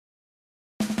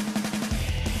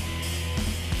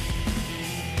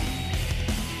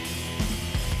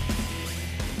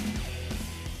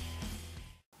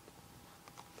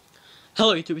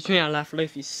Hello YouTube, it's me,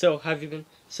 MacLeod. So, how have you been?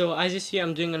 So, as you see,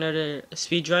 I'm doing another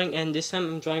speed drawing, and this time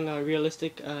I'm drawing a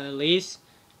realistic Lay's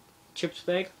chips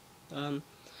bag. Um,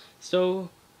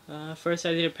 First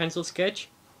I did a pencil sketch,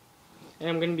 and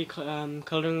I'm going to be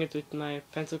coloring it with my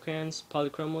pencil crayons,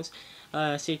 polychromos.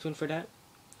 Stay tuned for that.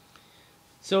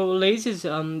 So, Lay's is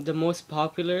the most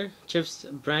popular chips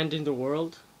brand in the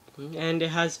world, and it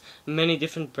has many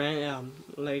different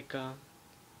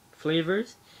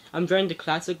flavors. I'm drawing the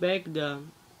classic bag, the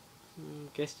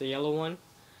yellow one,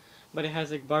 but it has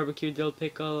like barbecue, dill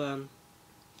pickle,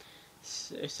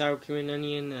 sour cream and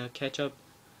onion, ketchup,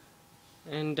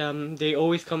 and they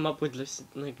always come up with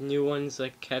like new ones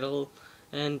like kettle,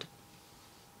 and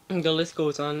the list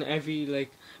goes on. Every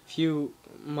like few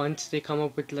months they come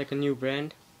up with like a new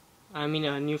brand. I mean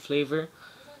a new flavor,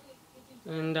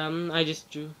 and I just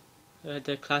drew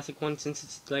the classic one since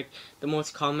it's like the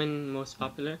most common, most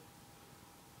popular.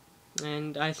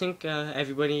 And I think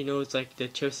everybody knows like the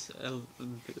chips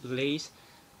Lay's,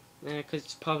 because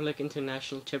it's probably like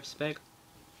international chips bag.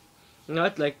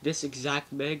 Not like this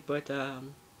exact bag, but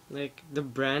like the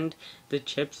brand, the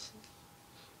chips,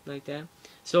 like that.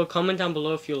 So comment down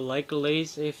below if you like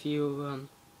Lay's. If you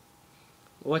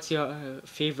what's your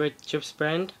favorite chips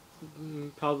brand?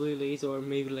 Probably Lay's, or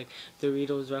maybe like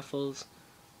Doritos, Ruffles.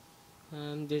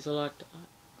 There's a lot.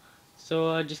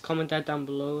 So just comment that down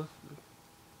below,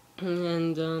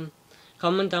 and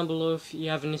comment down below if you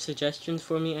have any suggestions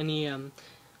for me, any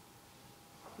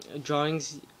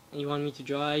drawings you want me to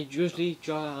draw. I usually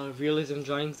draw realism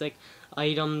drawings, like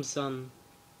items,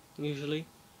 usually.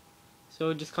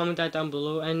 So just comment that down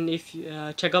below, and if you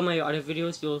check out my other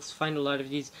videos, you'll find a lot of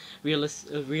these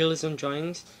realism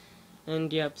drawings.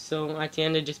 And yep, so at the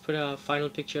end I just put a final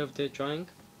picture of the drawing.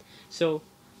 So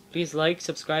please like,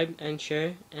 subscribe, and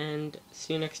share, and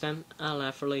see you next time. I'll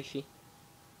laugh for Leify.